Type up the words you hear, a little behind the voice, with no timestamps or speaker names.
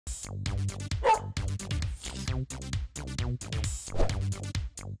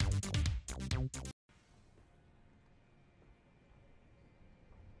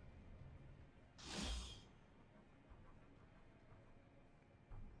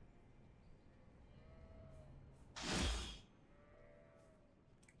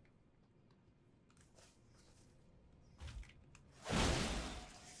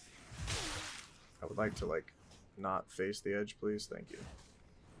I would like to, like, not face the edge, please. Thank you.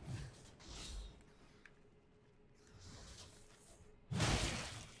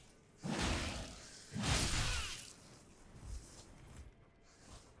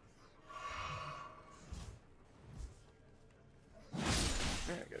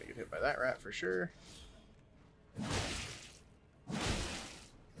 I gotta get hit by that rat for sure.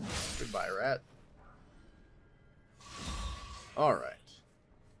 Goodbye, rat. Alright.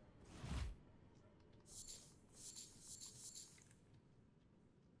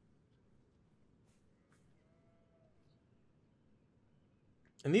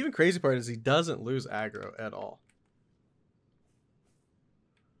 And the even crazy part is he doesn't lose aggro at all.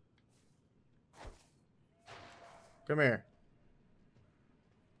 Come here.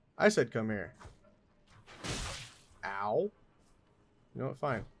 I said come here. Ow. You know what?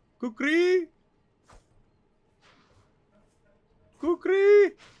 Fine. Kukri!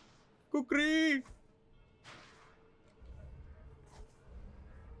 Kukri! Kukri!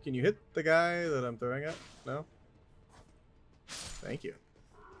 Can you hit the guy that I'm throwing at? No? Thank you.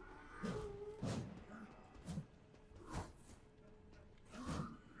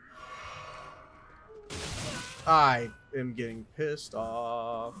 I am getting pissed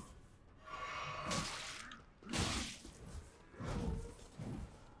off.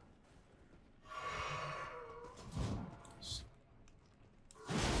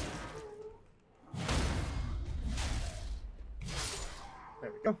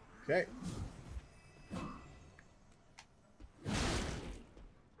 There we go. Okay.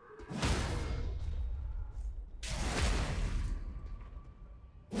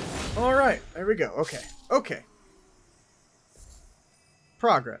 All right. There we go. Okay. Okay.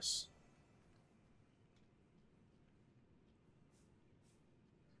 Progress.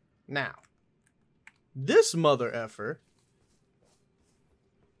 Now, this mother effer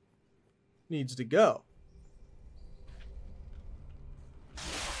needs to go.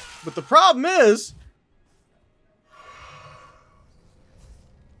 But the problem is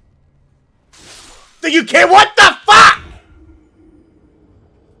that you can't. What the fuck?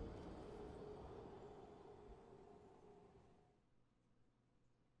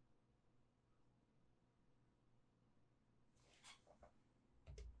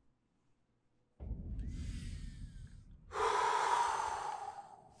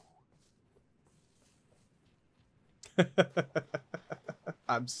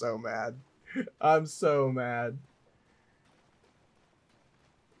 I'm so mad. I'm so mad.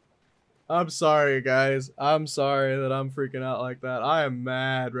 I'm sorry, guys. I'm sorry that I'm freaking out like that. I am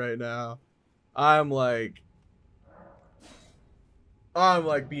mad right now. I'm like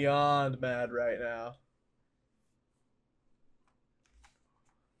beyond mad right now.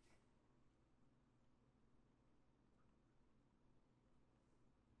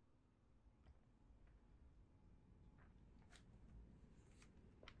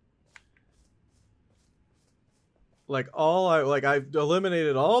 I've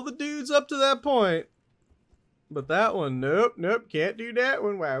eliminated all the dudes up to that point. But that one, nope, can't do that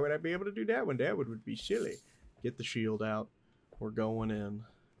one. Why would I be able to do that one? That one would be silly. Get the shield out. We're going in.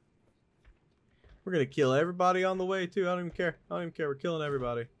 We're gonna kill everybody on the way too. I don't even care. I don't even care. We're killing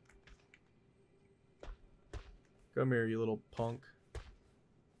everybody. Come here, you little punk.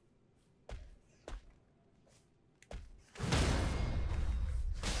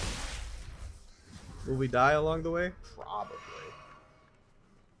 Will we die along the way? Probably.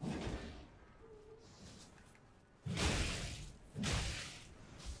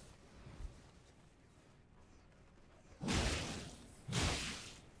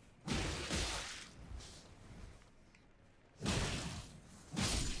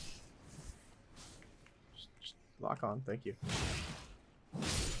 Just lock on, thank you.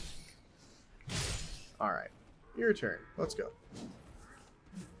 Alright, your turn. Let's go.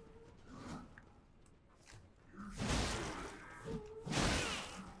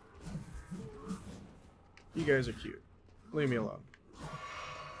 You guys are cute. Leave me alone.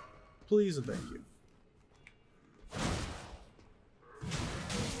 Please and thank you.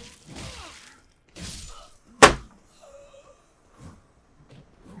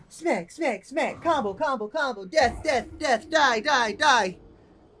 Smack, smack, smack. Combo, combo, combo. Death, death, death. Die, die, die.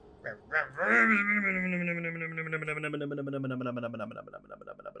 Not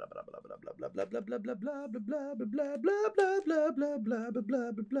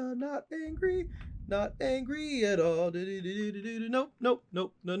angry, not angry at all. Nope, nope,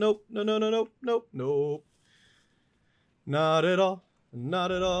 nope, no, nope, no, no, no, nope, nope, nope. Not at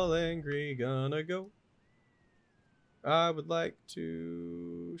all angry. Gonna go. I would like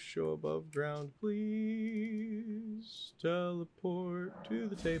to show above ground, please. Teleport to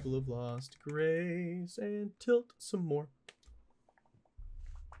the table of lost grace and tilt some more.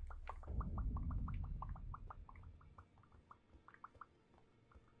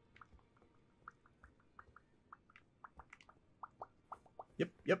 Yep.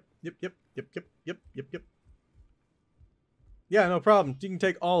 Yeah, no problem. You can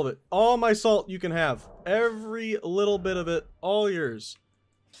take all of it. All my salt you can have. Every little bit of it. All yours.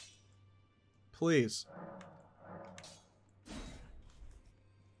 Please.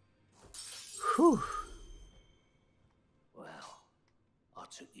 Whew. Well, I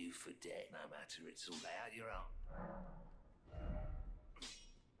took you for dead. No matter, it's all out your own.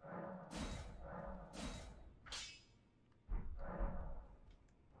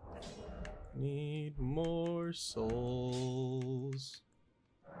 Need more souls.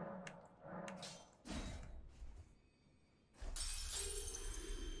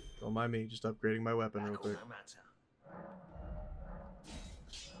 Don't mind me, just upgrading my weapon real quick.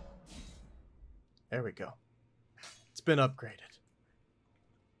 There we go. It's been upgraded.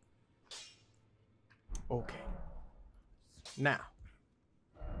 Okay. Now.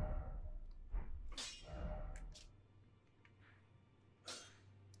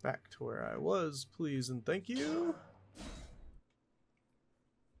 Back to where I was, please and thank you.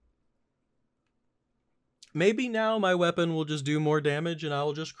 Maybe now my weapon will just do more damage and I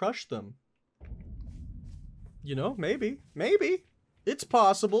will just crush them. You know, maybe. Maybe. It's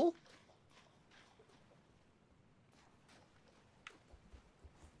possible.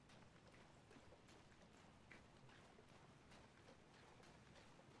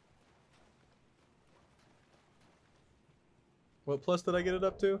 What plus did I get it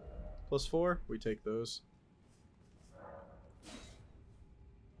up to? +4? We take those.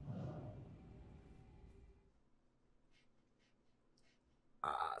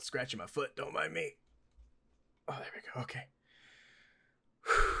 Ah, scratching my foot. Don't mind me. Oh, there we go. Okay.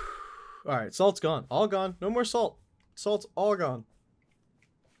 Alright, salt's gone. All gone. No more salt. Salt's all gone.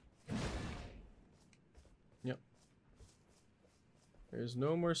 Yep. There's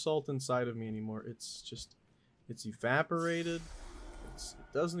no more salt inside of me anymore. It's just... it's evaporated. It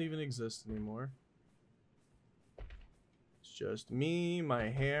doesn't even exist anymore. It's just me, my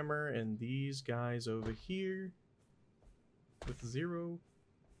hammer, and these guys over here with 0%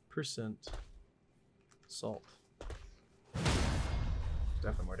 salt.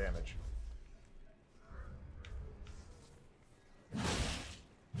 Definitely more damage.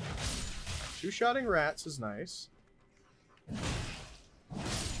 Two-shotting rats is nice.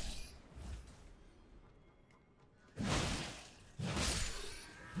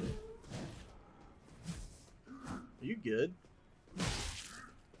 Are you good?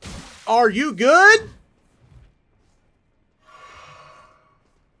 Are you good?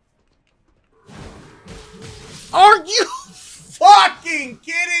 Are you fucking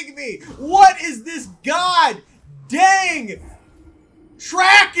kidding me? What is this god dang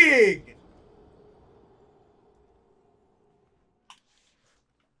tracking?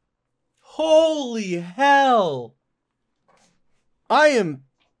 Holy hell. I am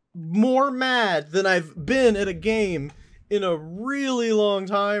more mad than I've been at a game in a really long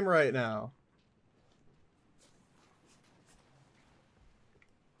time right now.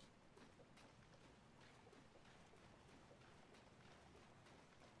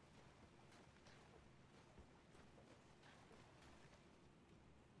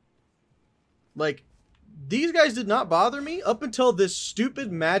 Like, these guys did not bother me up until this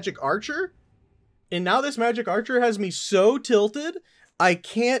stupid magic archer. And now this magic archer has me so tilted, I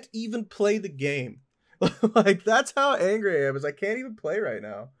can't even play the game. Like, that's how angry I am, is I can't even play right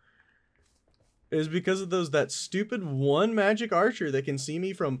now. It is because of that stupid one magic archer that can see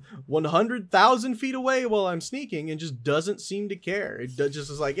me from 100,000 feet away while I'm sneaking and just doesn't seem to care. It just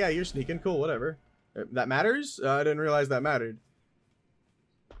is like, yeah, you're sneaking, cool, whatever. That matters? I didn't realize that mattered.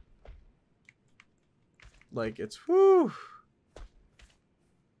 Like, it's whew.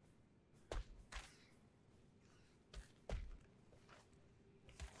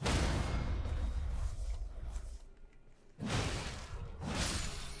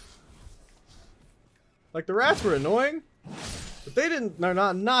 Like, the rats were annoying, but they're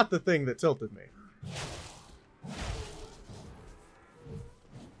not the thing that tilted me.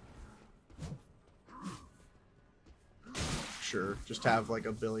 sure. Just have like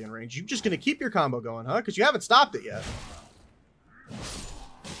a billion range. You're just gonna keep your combo going, huh? Because you haven't stopped it yet.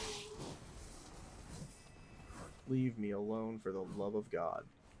 Leave me alone, for the love of God.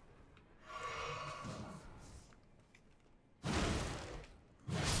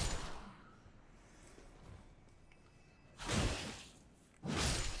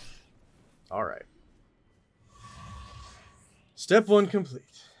 All right. Step 1 complete.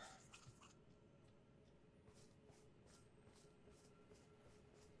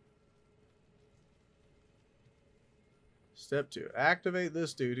 Step 2. Activate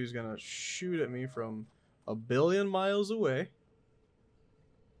this dude who's gonna shoot at me from a billion miles away.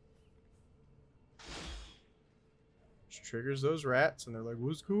 Which triggers those rats, and they're like,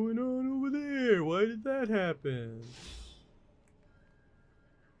 what's going on over there? Why did that happen?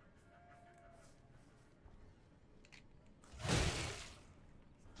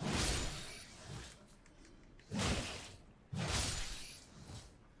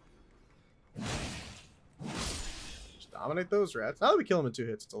 Dominate those rats. Now that we kill them in 2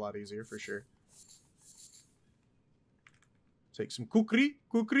 hits, it's a lot easier for sure. Take some kukri,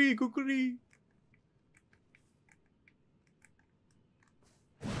 kukri, kukri.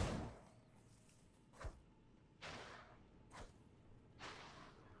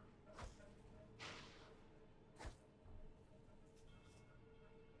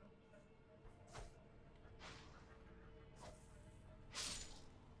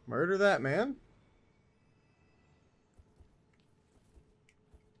 Murder that man.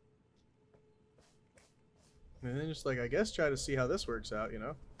 And then just like, I guess, try to see how this works out, you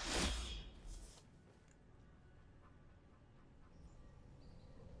know?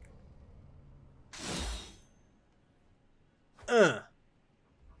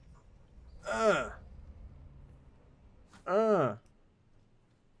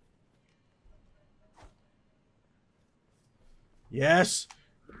 Yes!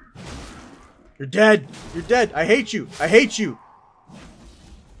 You're dead! You're dead! I hate you! I hate you!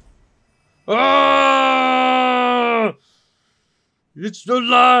 Ah! It's the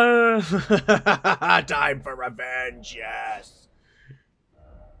life! Time for revenge, yes!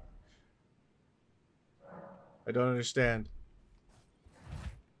 I don't understand.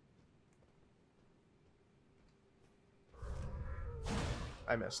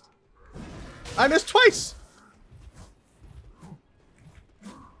 I missed. I missed twice!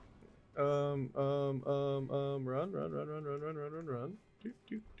 Run. Doot.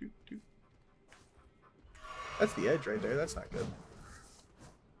 That's the edge right there. That's not good.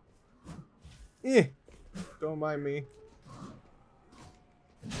 Don't mind me.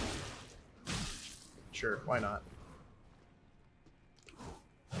 Sure, why not?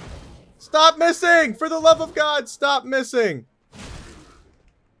 Stop missing! For the love of God, stop missing!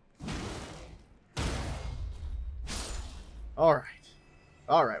 Alright.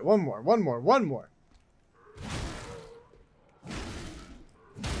 Alright, one more.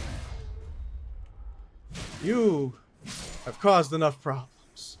 You have caused enough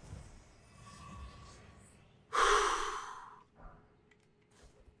problems.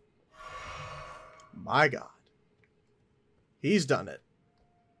 My God. He's done it.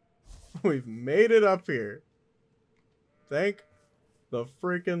 We've made it up here. Thank the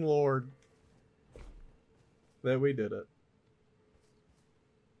freaking Lord that we did it.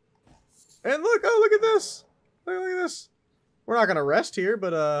 And look, oh, look at this. Look at this. We're not going to rest here,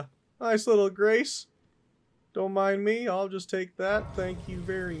 but nice little grace. Don't mind me. I'll just take that. Thank you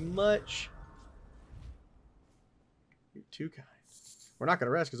very much. You're too kind. We're not going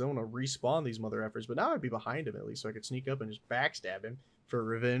to rest because I want to respawn these mother effers, but now I'd be behind him at least so I could sneak up and just backstab him for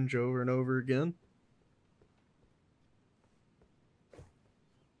revenge over and over again.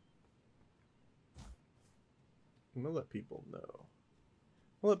 I'm going to let people know.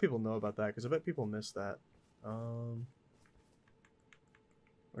 I'll let people know about that because I bet people miss that.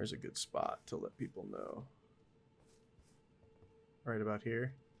 Where's a good spot to let people know? Right about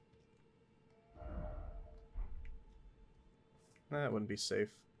here. That wouldn't be safe.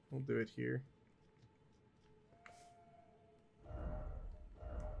 We'll do it here.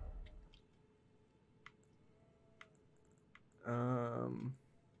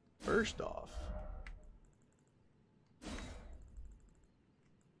 First off,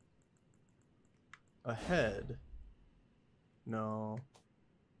 ahead. No.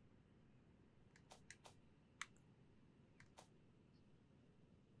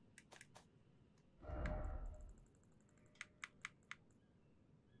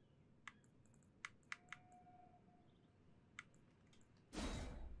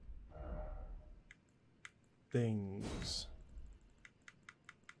 Things.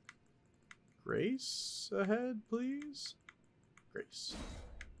 Grace ahead, please. Grace.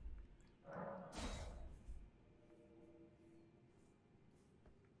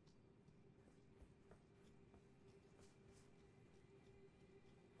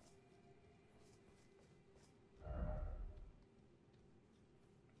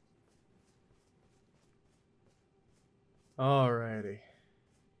 Alrighty.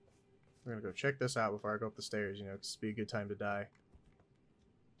 We're gonna go check this out before I go up the stairs, you know, 'cause it'd be a good time to die.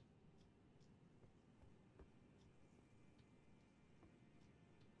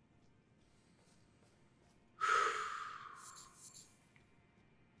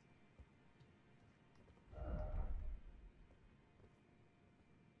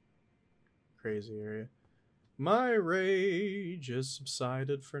 Crazy area. My rage has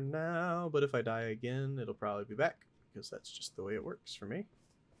subsided for now, but if I die again, it'll probably be back, because that's just the way it works for me.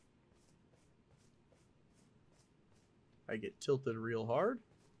 I get tilted real hard.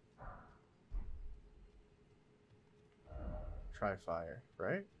 Try fire,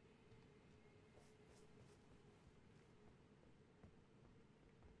 right?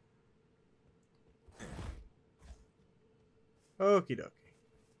 Okie dokie.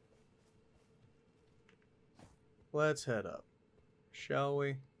 Let's head up, shall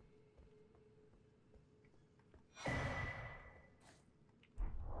we?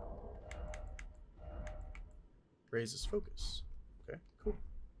 Raises focus. Okay, cool.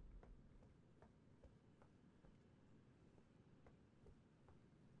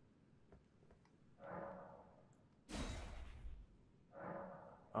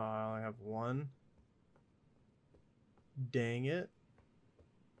 I only have one. Dang it.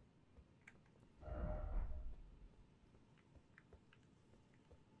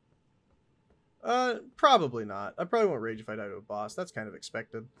 Probably not. I probably won't rage if I die to a boss. That's kind of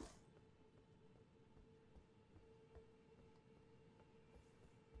expected.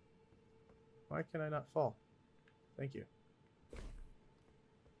 Why can I not fall? Thank you.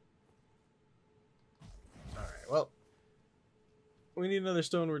 Alright, well. We need another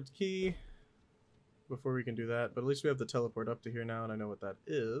Stoneward key before we can do that, but at least we have the teleport up to here now, and I know what that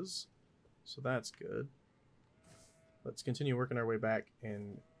is. So that's good. Let's continue working our way back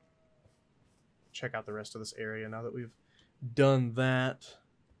and check out the rest of this area now that we've done that.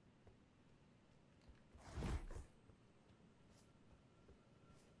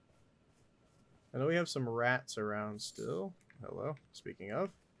 I know we have some rats around still. Hello, speaking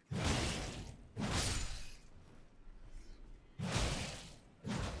of.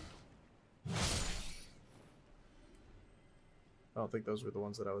 I don't think those were the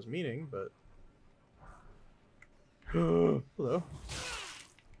ones that I was meaning, but... Hello.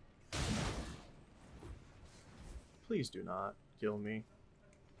 Please do not kill me.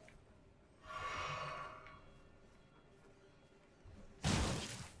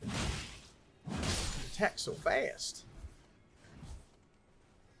 Attack so fast.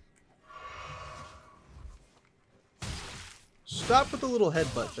 Stop with the little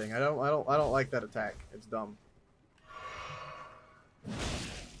headbutt thing. I don't like that attack. It's dumb.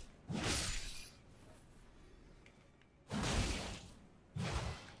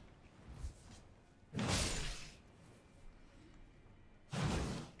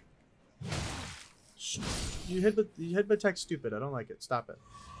 You headbutt attack stupid. I don't like it. Stop it.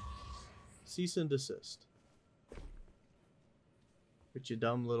 Cease and desist. With your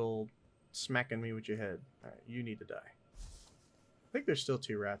dumb little smacking me with your head. Alright, you need to die. I think there's still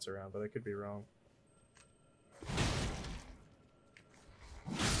 2 rats around, but I could be wrong.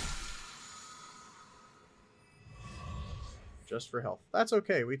 Just for health. That's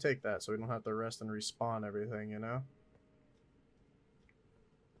okay. We take that so we don't have to rest and respawn everything, you know?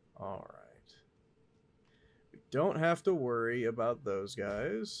 Alright. We don't have to worry about those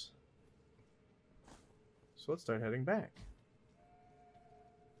guys. So let's start heading back.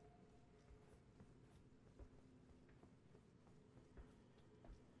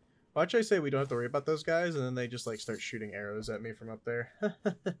 Watch I say we don't have to worry about those guys, and then they just like start shooting arrows at me from up there.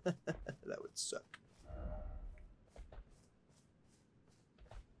 That would suck.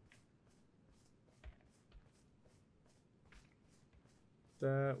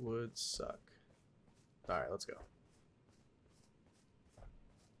 That would suck. Alright, let's go.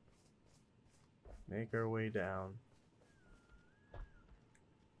 Make our way down.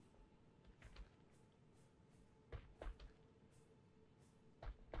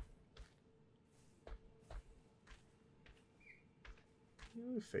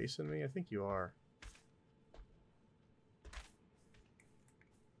 Are you facing me? I think you are.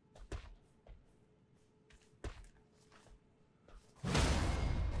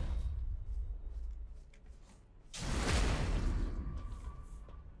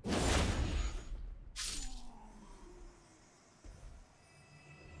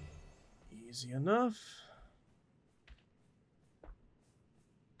 Easy enough.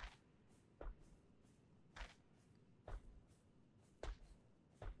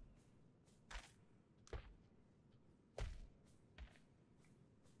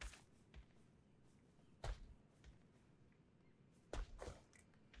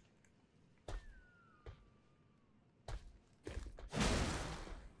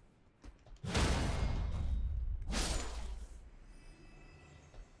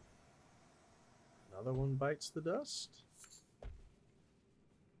 Another one bites the dust.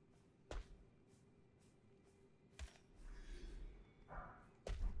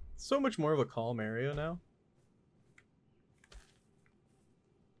 So much more of a calm area now.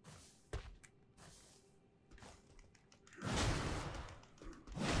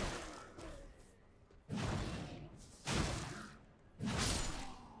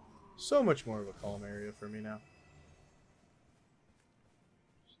 So much more of a calm area for me now.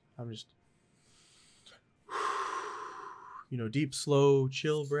 I'm just... You know, deep, slow,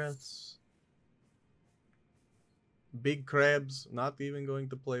 chill breaths. Big crabs, not even going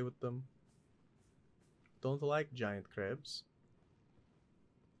to play with them. Don't like giant crabs.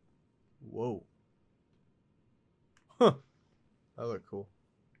 Whoa. Huh. That looked cool.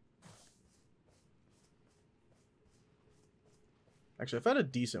 Actually, I found a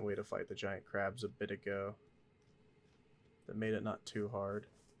decent way to fight the giant crabs a bit ago. That made it not too hard.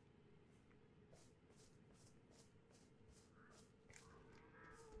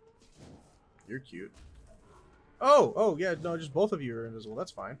 You're cute. Oh, yeah, no, just both of you are invisible.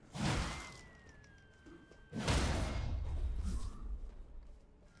 That's fine.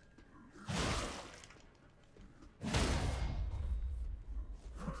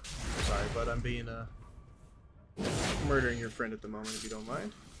 Sorry, but I'm being, murdering your friend at the moment, if you don't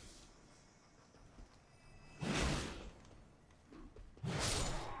mind.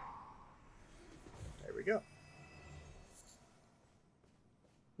 There we go.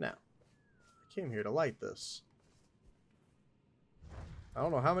 Now, I came here to light this. I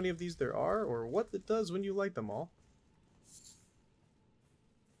don't know how many of these there are, or what it does when you light them all.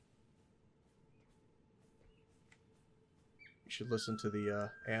 You should listen to the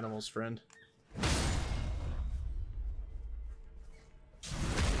animals, friend.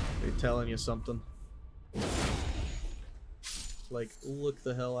 They telling you something. Like, look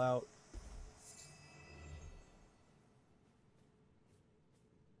the hell out.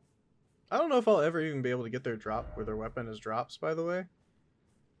 I don't know if I'll ever even be able to get their drop where their weapon is drops, by the way.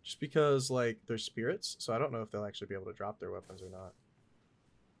 Just because, like, they're spirits, so I don't know if they'll actually be able to drop their weapons or not.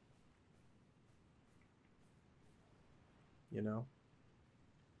 You know?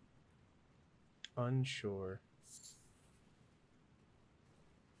 Unsure.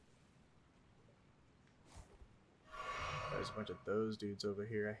 There's a bunch of those dudes over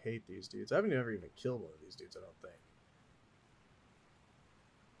here. I hate these dudes. I haven't ever even killed one of these dudes, I don't think.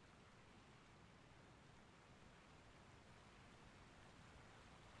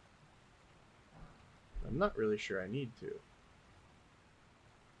 I'm not really sure I need to.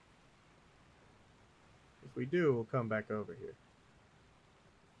 If we do, we'll come back over here.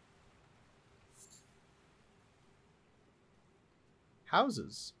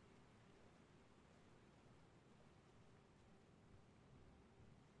 Houses.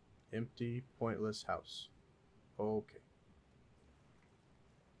 Empty, pointless house. Okay.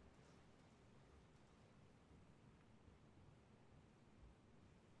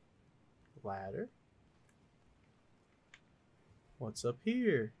 Ladder. What's up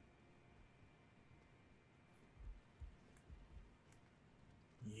here?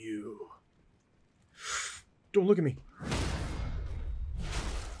 You. Don't look at me.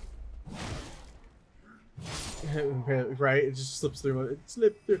 Right? It just slips through. It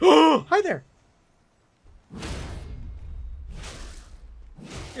slipped through. Oh! Hi there!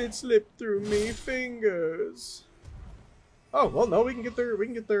 It slipped through me fingers. Oh, well, no, we can get their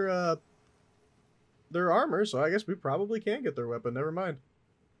armor, so I guess we probably can get their weapon. Never mind.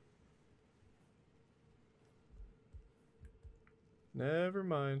 Never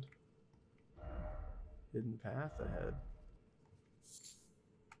mind. Hidden path ahead.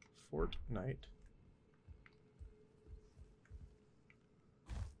 Fortnite.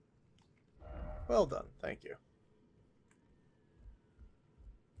 Well done, thank you.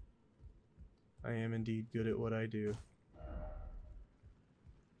 I am indeed good at what I do.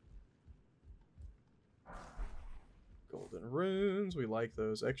 Golden runes, we like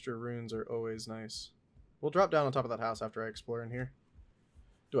those. Extra runes are always nice. We'll drop down on top of that house after I explore in here.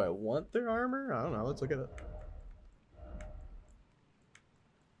 Do I want their armor? I don't know, let's look at it.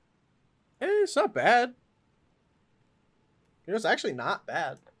 It's not bad. You know, it's actually not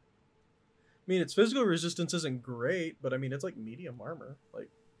bad. mean, its physical resistance isn't great, but I mean, it's like medium armor. Like,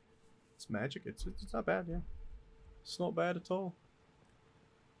 it's magic. It's not bad, yeah. It's not bad at all.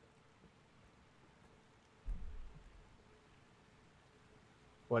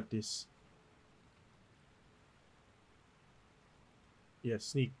 What this? Yeah,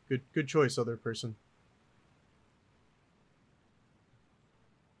 sneak. Good choice, other person.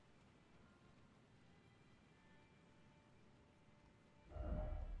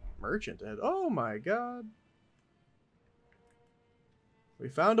 Merchant Ed. Oh my god. We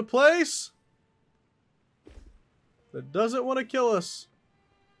found a place that doesn't want to kill us.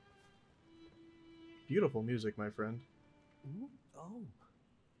 Beautiful music, my friend. Ooh, oh,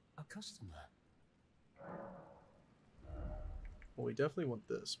 a customer. Well, we definitely want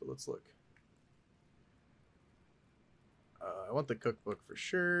this, but let's look. I want the cookbook for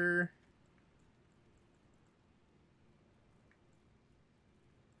sure.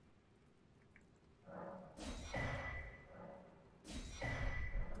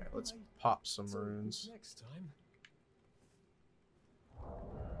 Okay, let's pop some runes. Next time.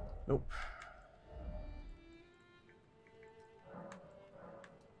 Nope.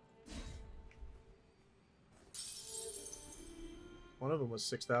 One of them was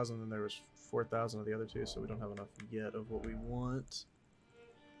 6,000 and there was 4,000 of the other two, so we don't have enough yet of what we want.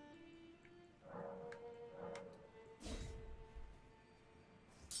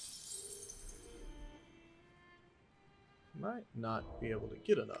 Might not be able to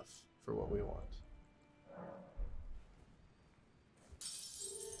get enough for what we want.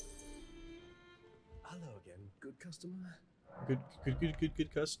 Hello again, good customer.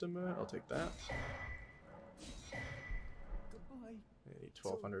 Good customer. I'll take that. Goodbye. I need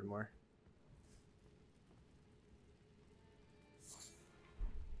 1,200 more.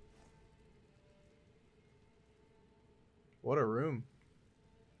 What a room.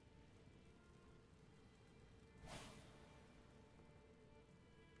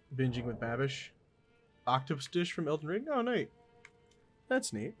 Binging with Babish. Octopus dish from Elden Ring? Oh, neat.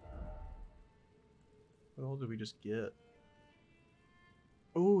 That's neat. What all did we just get?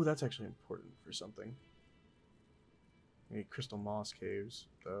 Oh, that's actually important for something. I need crystal moss caves,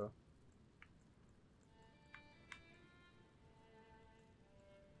 though.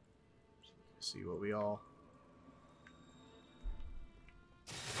 See what we all...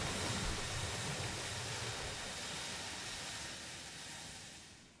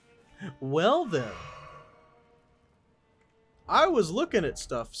 Well then. I was looking at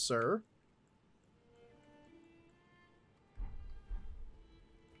stuff, sir.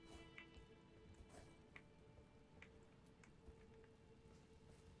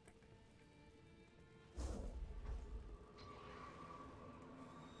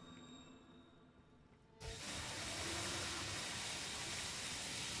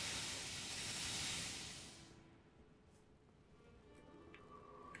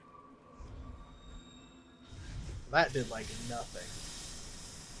 That did like nothing.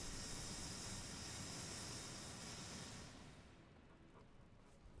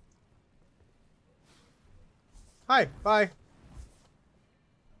 Hi, bye.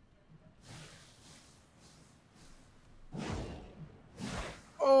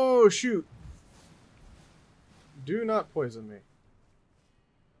 Oh, shoot. Do not poison me.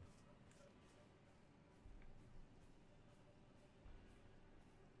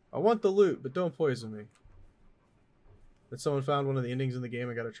 I want the loot, but don't poison me. That someone found one of the endings in the game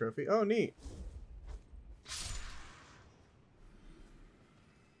and got a trophy. Oh, neat.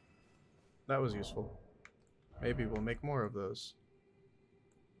 That was useful. Maybe we'll make more of those.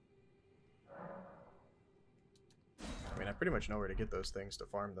 I mean, I pretty much know where to get those things to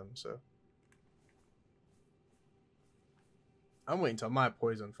farm them, so... I'm waiting until my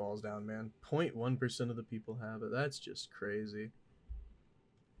poison falls down, man. 0.1% of the people have it. That's just crazy.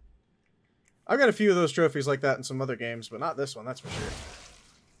 I've got a few of those trophies like that in some other games, but not this one, that's for sure.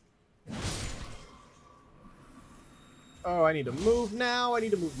 Oh, I need to move now. I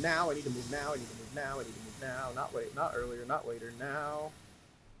need to move now. I need to move now. I need to move now. I need to move now. Not wait, not earlier, not later, now.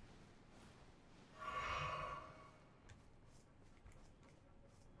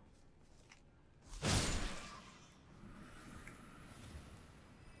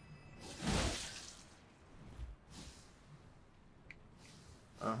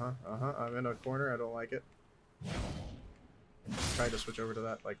 I'm in a corner. I don't like it. Tried to switch over to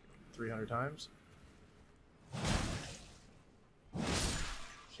that like 300 times.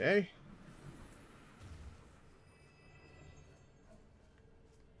 Okay.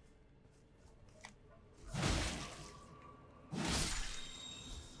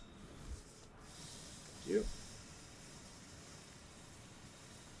 Thank you.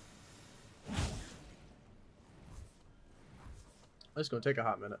 It's gonna take a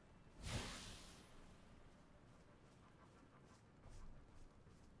hot minute.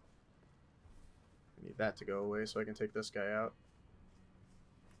 I need that to go away so I can take this guy out.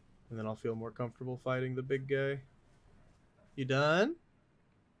 And then I'll feel more comfortable fighting the big guy. You done?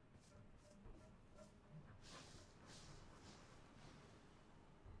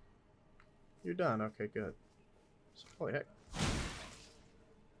 You're done. Okay, good. Holy heck.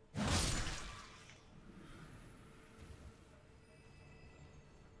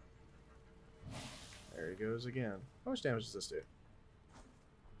 There he goes again. How much damage does this do?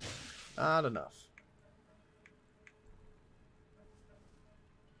 Not enough.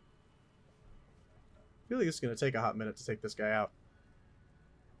 I feel like it's going to take a hot minute to take this guy out.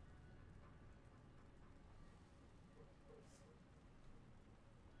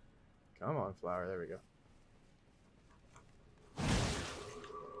 Come on, flower. There we go.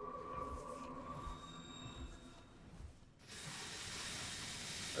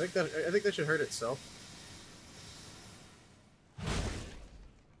 I think that should hurt itself.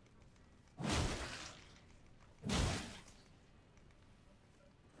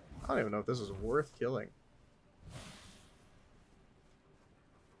 I don't even know if this is worth killing.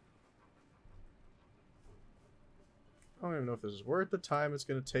 I don't even know if this is worth the time it's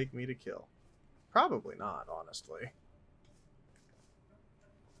going to take me to kill. Probably not, honestly.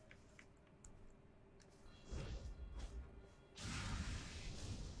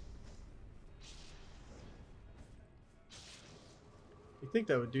 You'd think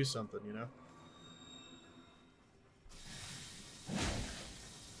that would do something, you know?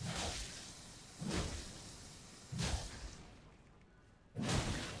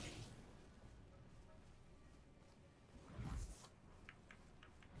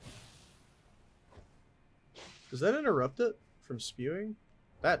 Does that interrupt it from spewing?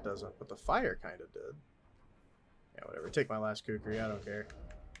 That doesn't, but the fire kind of did. Yeah, whatever. Take my last kukri. I don't care.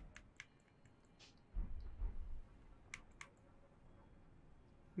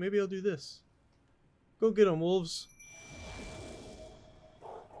 Maybe I'll do this. Go get them, wolves.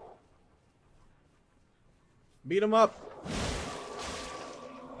 Beat them up.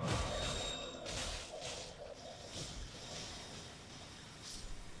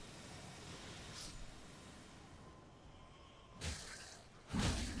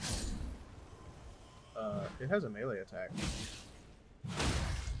 It has a melee attack.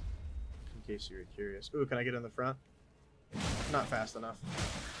 In case you were curious. Ooh, can I get in the front? Not fast enough.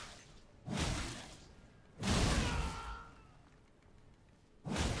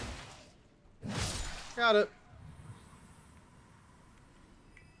 Got it.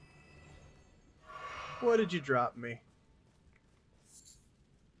 What did you drop me?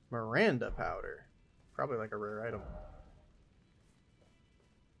 Miranda powder. Probably like a rare item.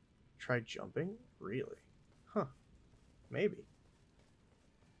 Try jumping? Really? Huh. Maybe.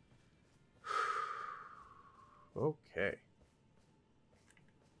 Okay.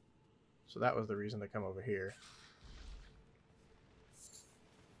 So that was the reason to come over here.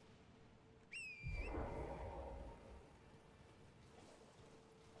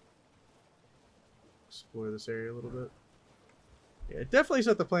 Explore this area a little bit. Yeah, it definitely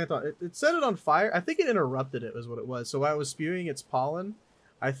set the plant on. It set it on fire. I think it interrupted it was what it was. So while I was spewing its pollen,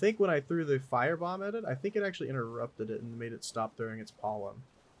 I think when I threw the firebomb at it, I think it actually interrupted it and made it stop throwing its pollen.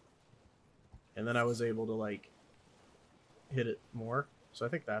 And then I was able to, like, hit it more. So I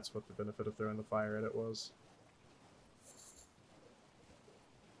think that's what the benefit of throwing the fire at it was.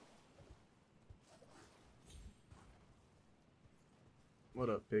 What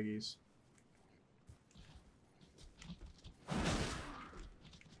up, piggies?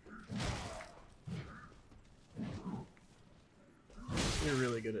 You're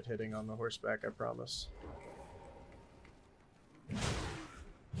really good at hitting on the horseback, I promise.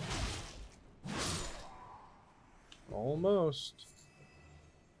 Almost.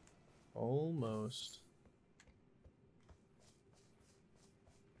 Almost.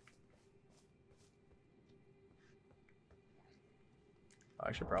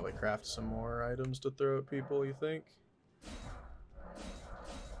 I should probably craft some more items to throw at people, you think?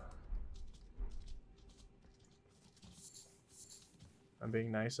 I'm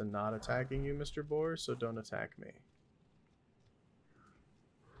being nice and not attacking you, Mr. Boar, so don't attack me.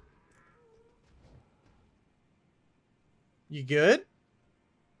 You good?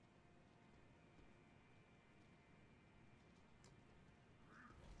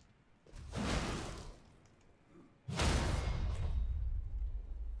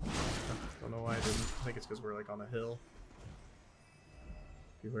 Don't know why I didn't. I think it's because we're like on a hill.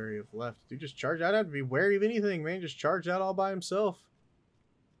 Be wary of left. Dude, just charge out. I don't have to be wary of anything, man. Just charge out all by himself.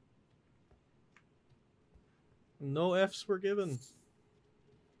 No F's were given.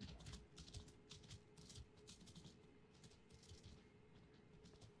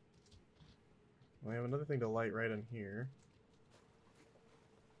 We have another thing to light right in here.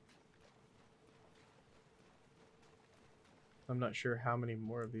 I'm not sure how many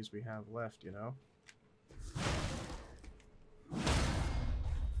more of these we have left, you know?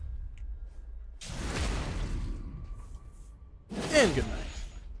 And good night.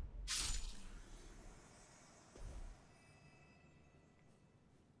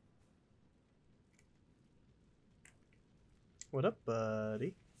 What up,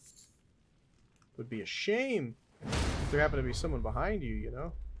 buddy? Would be a shame if there happened to be someone behind you, you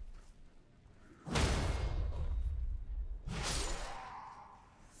know?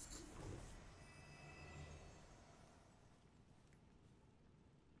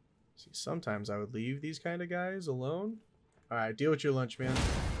 See, sometimes I would leave these kind of guys alone. Alright, deal with your lunch, man.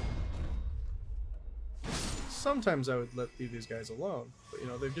 Sometimes I would leave these guys alone. But, you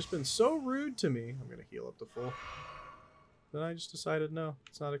know, they've just been so rude to me. I'm going to heal up to full. Then I just decided, no,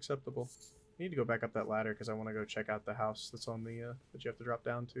 it's not acceptable. I need to go back up that ladder because I want to go check out the house that's on the, that you have to drop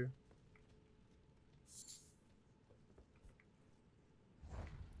down to.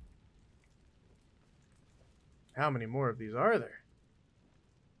 How many more of these are there?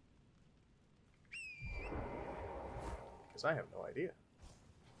 Because I have no idea.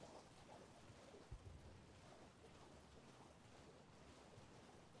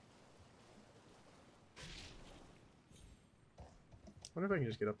 I wonder if I can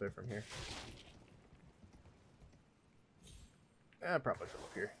just get up there from here. Probably from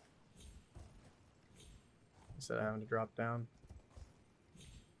up here. Instead of having to drop down.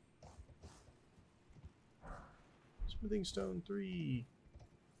 Smithing stone 3.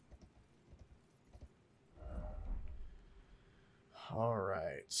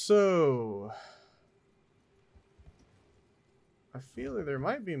 Alright, so I feel like there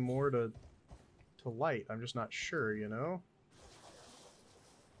might be more to light. I'm just not sure, you know?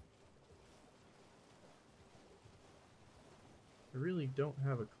 I really don't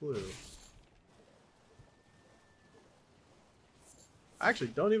have a clue. I actually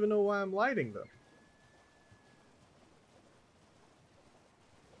don't even know why I'm lighting them.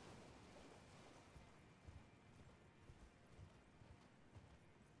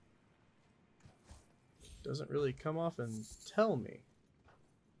 Doesn't really come off and tell me.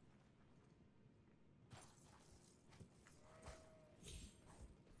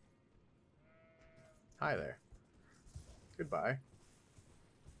 Hi there. Goodbye.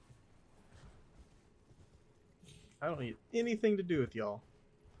 I don't need anything to do with y'all.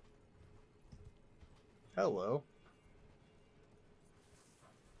 Hello.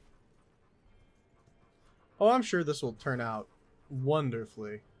 Oh, I'm sure this will turn out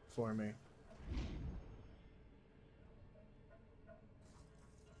wonderfully for me.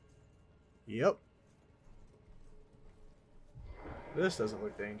 Yep. This doesn't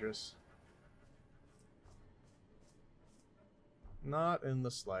look dangerous. Not in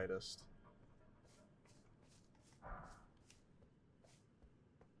the slightest.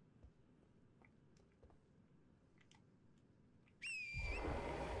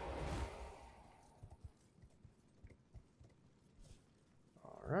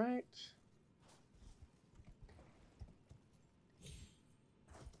 All right.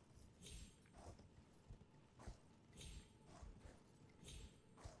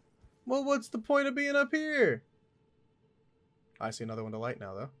 Well, what's the point of being up here? I see another one to light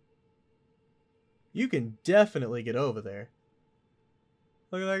now, though. You can definitely get over there.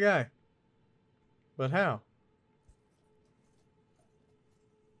 Look at that guy. But how?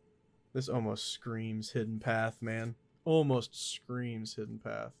 This almost screams hidden path, man. Almost screams hidden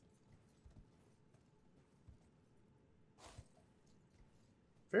path.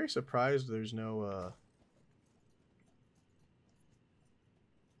 Very surprised there's no,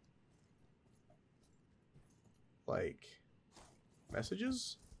 like,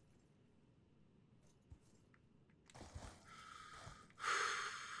 messages?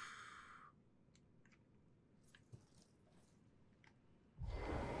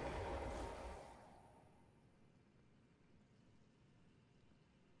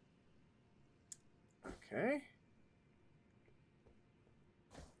 Okay.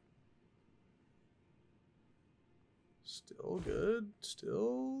 Still good.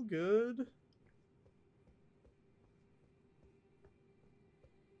 Still good.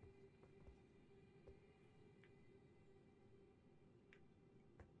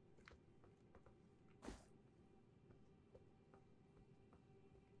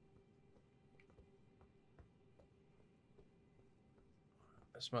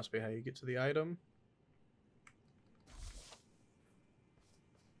 This must be how you get to the item.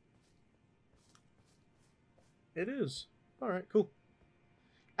 It is. Alright, cool.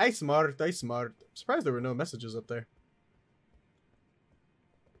 I smart. I smart. I'm surprised there were no messages up there.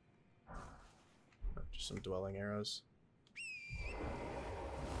 Oh, just some dwelling arrows.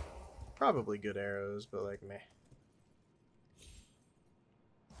 Probably good arrows, but like meh.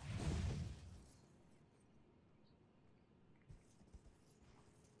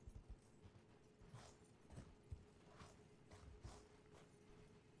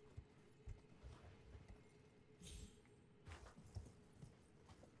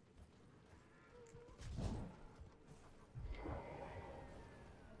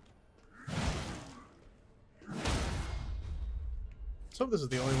 Let's hope this is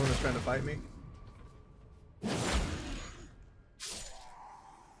the only one that's trying to fight me.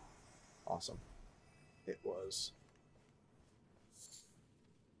 Awesome. It was.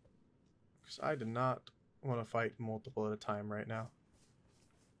 Because I did not want to fight multiple at a time right now.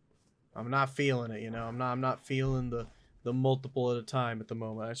 I'm not feeling it, you know. I'm not feeling the multiple at a time at the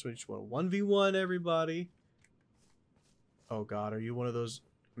moment. I just want to 1v1 everybody. Oh god, are you one of those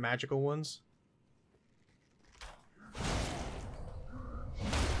magical ones?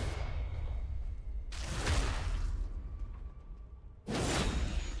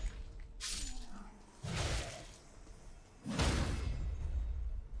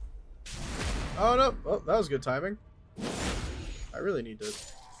 Oh no! Oh, that was good timing. I really need to.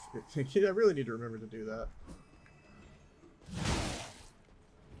 I really need to remember to do that.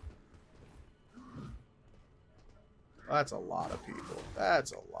 That's a lot of people.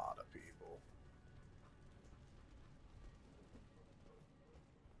 That's a lot of people.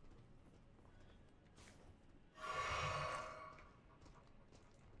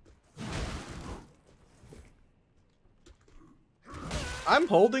 I'm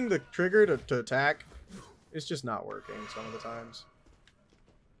holding the trigger to attack. It's just not working some of the times.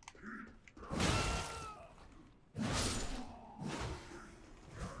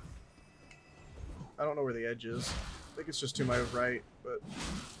 I don't know where the edge is. I think it's just to my right, but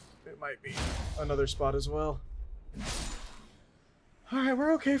it might be another spot as well. Alright,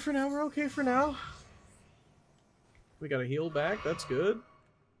 we're okay for now. We're okay for now. We got a heal back. That's good.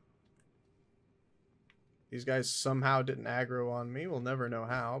 These guys somehow didn't aggro on me. We'll never know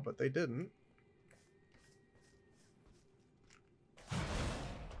how, but they didn't.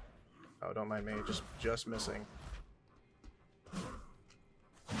 Oh, don't mind me. Just missing.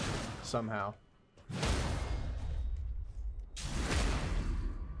 Somehow.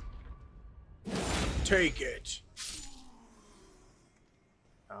 Take it!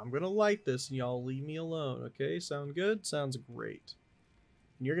 I'm gonna light this and y'all leave me alone, okay? Sound good? Sounds great.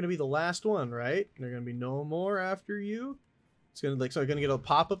 And you're gonna be the last one, right? There are gonna be no more after you? It's gonna like, so I'm gonna get a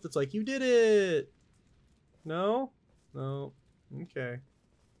pop-up that's like, you did it! No? No. Okay.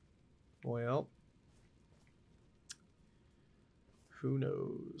 Well. Who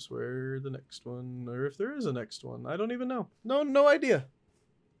knows where the next one, or if there is a next one. I don't even know. No idea.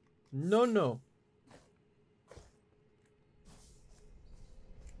 No.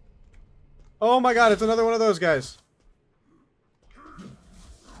 Oh my god, it's another one of those guys.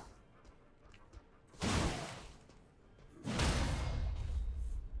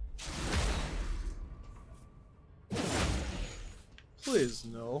 Please,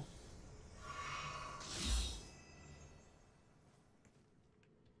 no.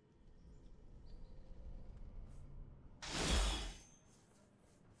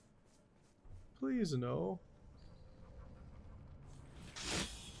 Please, no.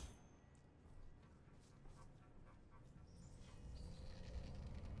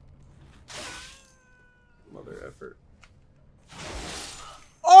 Mother effort.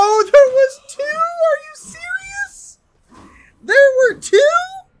 Oh, there was two? Are you serious? There were two?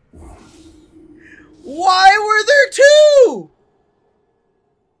 Why were there two?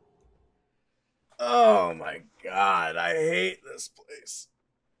 Oh my god, I hate this place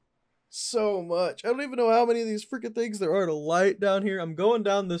so much. I don't even know how many of these freaking things there are to light down here. I'm going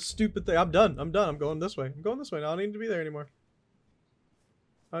down this stupid thing. I'm done. I'm going this way. I'm going this way now. I don't need to be there anymore.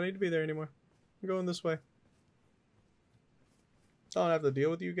 I don't need to be there anymore. I'm going this way. I don't have to deal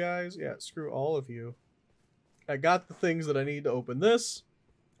with you guys. Yeah, screw all of you. I got the things that I need to open this.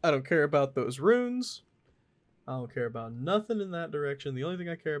 I don't care about those runes. I don't care about nothing in that direction. The only thing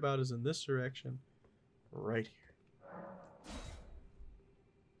I care about is in this direction. Right here.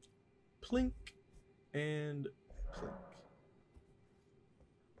 Plink and plink.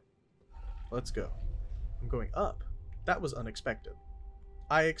 Let's go. I'm going up. That was unexpected.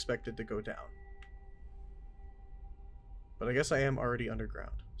 I expected to go down. But I guess I am already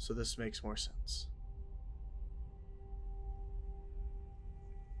underground, so this makes more sense.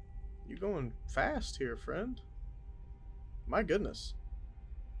 You going fast here, friend? My goodness.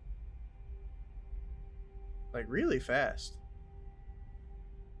 Like, really fast.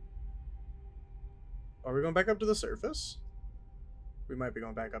 Are we going back up to the surface? We might be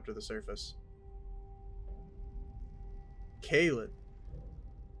going back up to the surface. Kaled.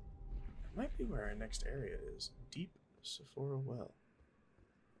 That might be where our next area is. Deep Sephora Well.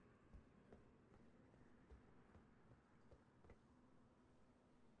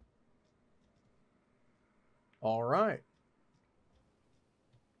 All right.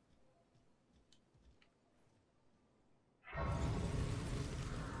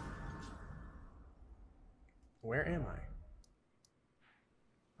 Where am I?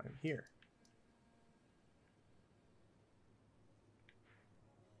 I'm here.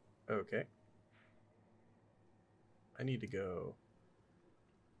 Okay. I need to go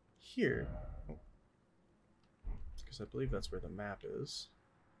here. Because I believe that's where the map is.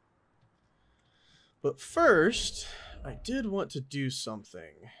 But first, I did want to do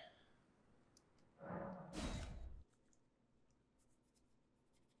something.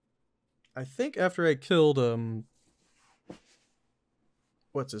 I think after I killed,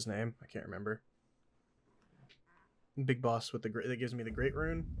 what's his name? I can't remember. Big boss with the that gives me the great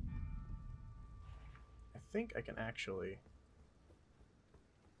rune. I think I can actually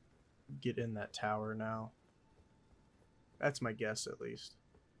get in that tower now. That's my guess, at least.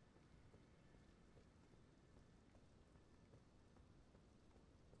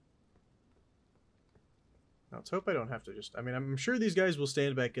 Now, let's hope I don't have to just... I mean, I'm sure these guys will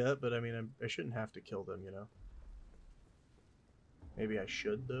stand back up, but I mean, I shouldn't have to kill them, you know? Maybe I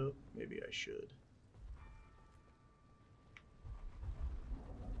should, though. Maybe I should.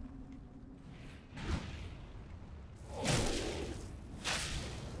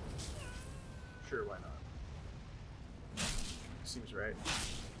 Sure, why not? Seems right.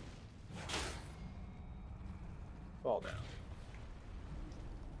 Fall down.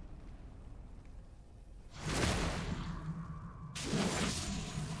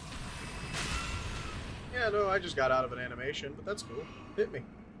 Yeah, no, I just got out of an animation, but that's cool. Hit me.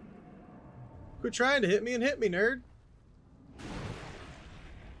 Quit trying to hit me and hit me, nerd.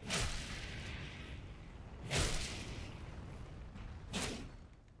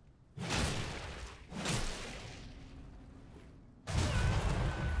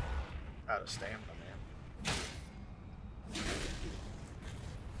 Out of stamina, man.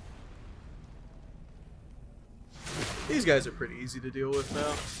 These guys are pretty easy to deal with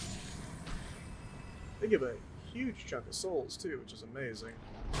now. They give a huge chunk of souls, too, which is amazing.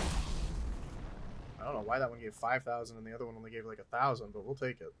 I don't know why that one gave 5,000 and the other one only gave like 1,000, but we'll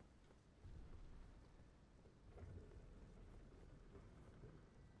take it.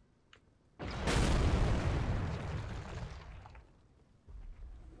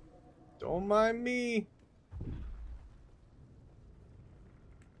 Don't mind me.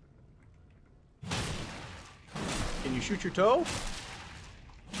 Can you shoot your toe?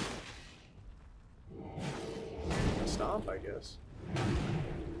 Stomp, I guess.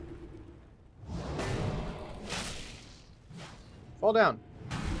 Fall down.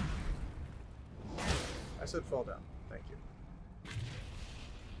 I said fall down. Thank you.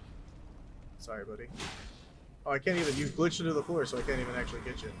 Sorry, buddy. Oh, I can't even... You glitched into the floor, so I can't even actually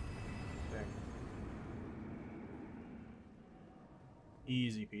get you. Dang.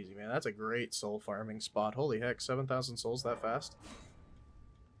 Easy peasy, man. That's a great soul farming spot. Holy heck, 7,000 souls that fast?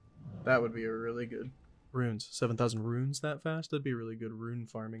 That would be a really good... Runes. 7,000 runes that fast? That'd be a really good rune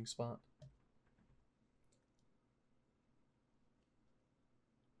farming spot.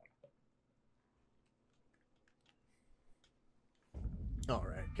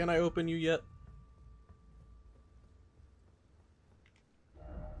 Alright, can I open you yet?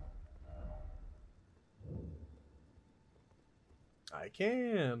 I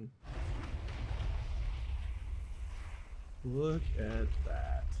can. Look at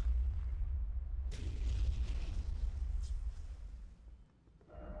that.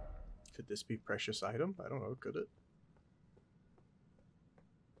 Could this be precious item? I don't know, could it?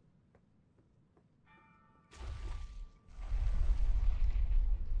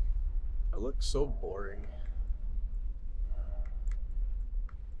 It looks so boring.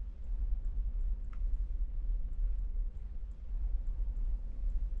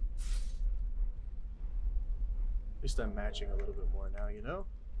 At least I'm matching a little bit more now, you know?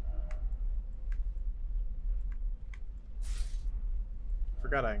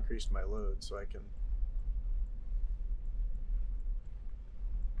 Forgot I increased my load so I can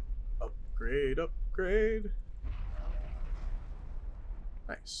upgrade, upgrade.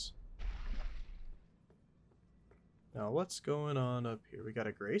 Nice. Now what's going on up here? We got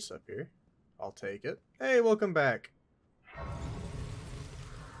a Grace up here. I'll take it. Hey, welcome back.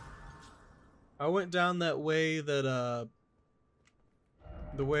 I went down that way that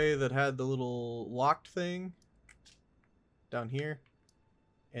the way that had the little locked thing down here,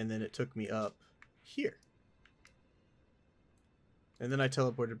 and then it took me up here. And then I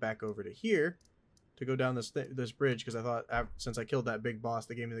teleported back over to here to go down this bridge, because I thought since I killed that big boss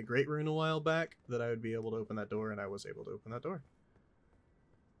that gave me the Great Rune a while back that I would be able to open that door, and I was able to open that door.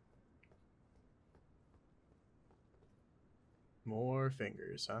 More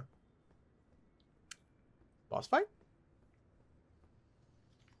fingers, huh? Boss fight?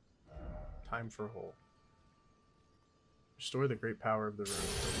 Time for a hole. Restore the great power of the rune.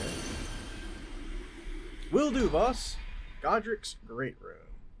 Okay. Will do, boss. Godric's Great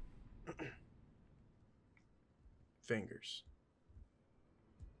Rune. Fingers.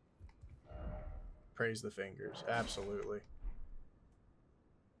 Praise the fingers. Absolutely.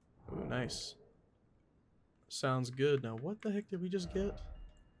 Ooh, nice. Sounds good. Now, what the heck did we just get?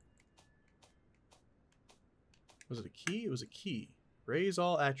 Was it a key? It was a key. Raise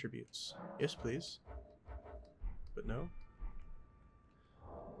all attributes. Yes, please. But no.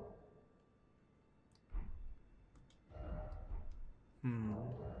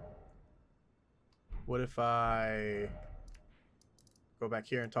 What if I go back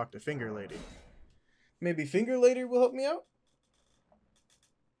here and talk to Finger Lady? Maybe Finger Lady will help me out?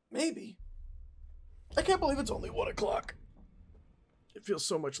 Maybe. I can't believe it's only 1 o'clock. It feels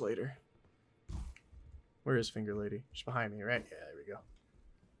so much later. Where is Finger Lady? She's behind me, right? Yeah, there we go.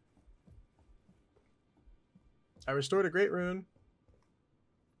 I restored a Great Rune.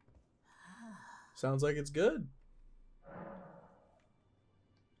 Sounds like it's good.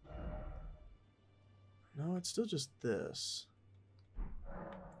 No, it's still just this.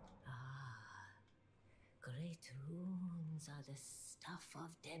 Great runes are the stuff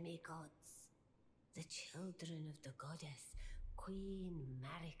of demigods, the children of the goddess, Queen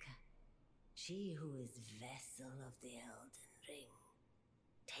Marika, she who is vessel of the Elden Ring.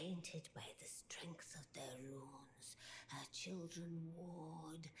 Tainted by the strength of their runes, her children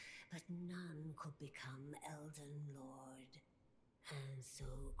warred, but none could become Elden Lord. And so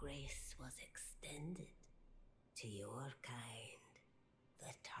grace was extended to your kind,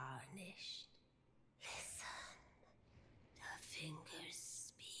 the Tarnished. Listen, the fingers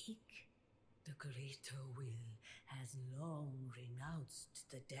speak. The greater will has long renounced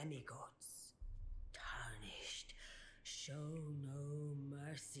the demigods. Tarnished, show no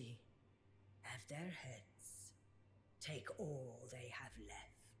mercy. Have their heads. Take all they have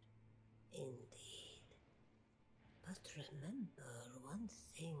left. Indeed. But remember one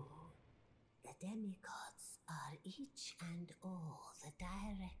thing. The demigods are each and all the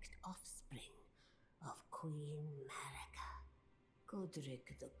direct offspring of Queen Marika.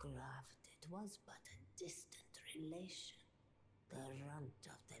 Godric the Grafted was but a distant relation, the runt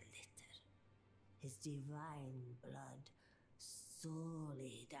of the litter. His divine blood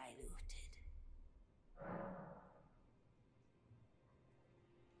sorely diluted.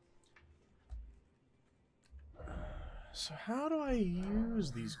 So how do I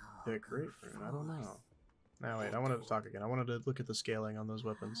use that Great Rune? I don't know. Now wait, I wanted to talk again. I wanted to look at the scaling on those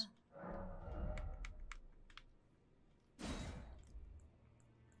weapons.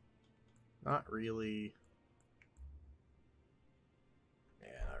 Not really.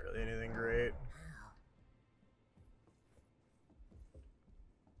 Yeah, not really anything great.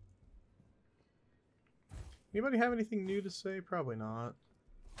 Anybody have anything new to say? Probably not.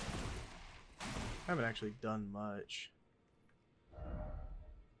 I haven't actually done much.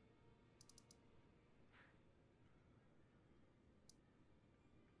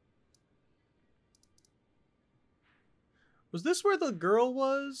 Was this where the girl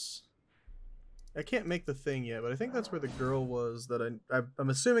was? I can't make the thing yet, but I think that's where the girl was that I'm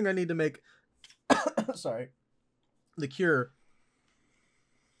assuming I need to make sorry, the cure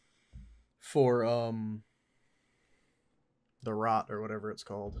for the rot or whatever it's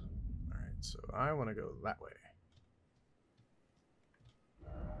called. Alright, so I want to go that way.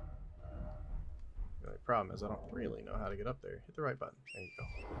 The only problem is I don't really know how to get up there. Hit the right button. There you go.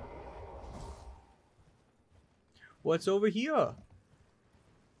 What's over here? I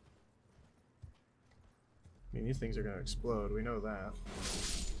mean, these things are going to explode. We know that.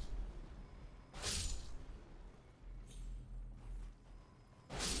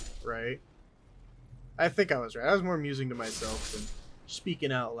 Right? I think I was right. I was more musing to myself than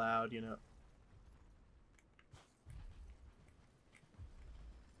speaking out loud, you know.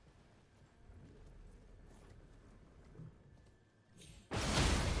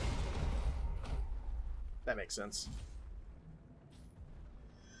 That makes sense.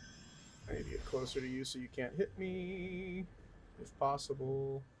 I need to get closer to you so you can't hit me, if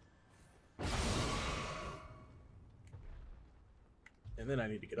possible. And then I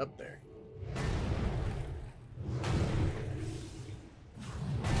need to get up there.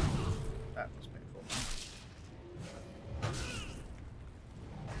 That was painful.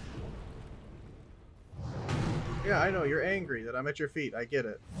 Yeah, I know, you're angry that I'm at your feet. I get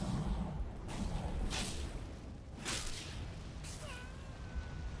it.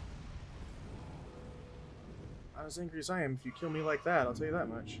 Not as angry as I am if you kill me like that, I'll tell you that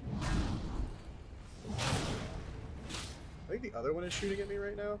much. I think the other one is shooting at me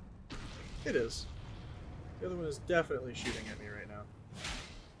right now. It is. The other one is definitely shooting at me right now.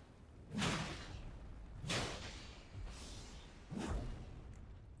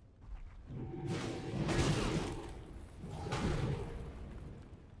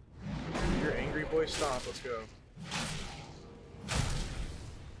 Your angry boy, stop. Let's go.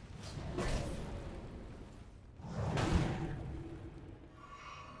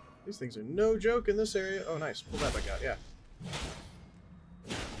 These things are no joke in this area. Oh, nice. Pull that back out. Yeah.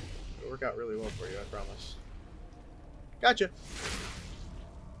 It'll work out really well for you, I promise. Gotcha.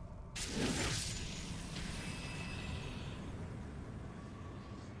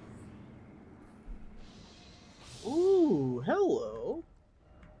 Ooh, hello.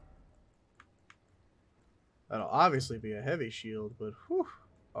 That'll obviously be a heavy shield, but whew.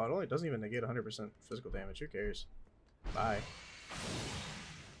 Oh, it only doesn't even negate 100% physical damage. Who cares? Bye.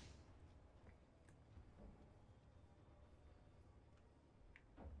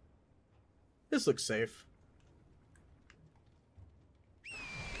 This looks safe.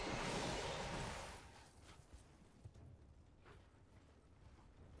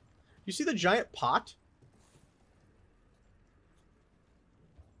 You see the giant pot?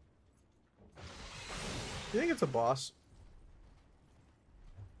 Do you think it's a boss?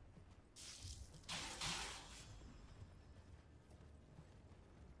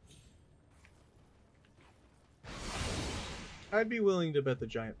 I'd be willing to bet the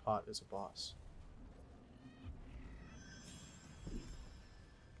giant pot is a boss.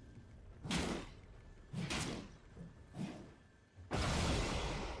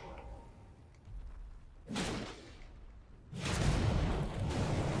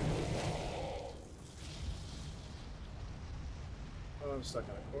 Oh, I'm stuck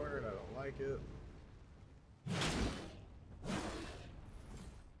in a corner and I don't like it.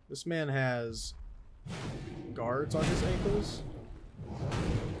 This man has guards on his ankles.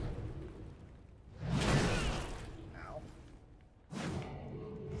 Ow.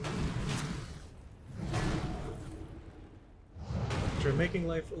 Which are making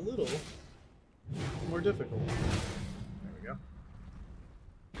life a little more difficult. There we go.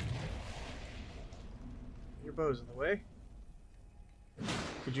 Your bow's in the way.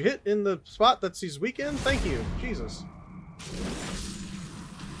 Could you hit in the spot that he's weak in? Thank you. Jesus.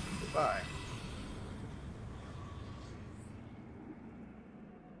 Goodbye.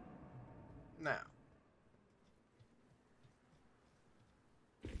 Now.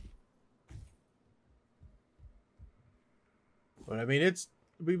 But I mean, it's...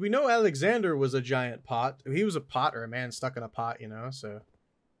 We know Alexander was a giant pot. He was a pot or a man stuck in a pot, you know, so...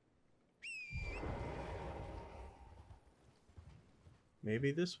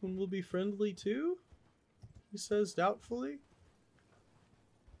 Maybe this one will be friendly too? He says doubtfully.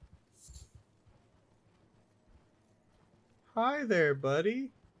 Hi there,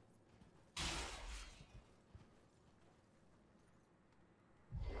 buddy.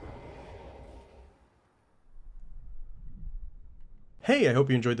 Hey, I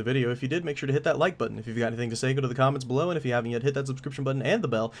hope you enjoyed the video. If you did, make sure to hit that like button. If you've got anything to say, go to the comments below. And if you haven't yet, hit that subscription button and the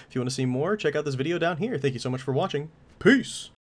bell. If you want to see more, check out this video down here. Thank you so much for watching. Peace!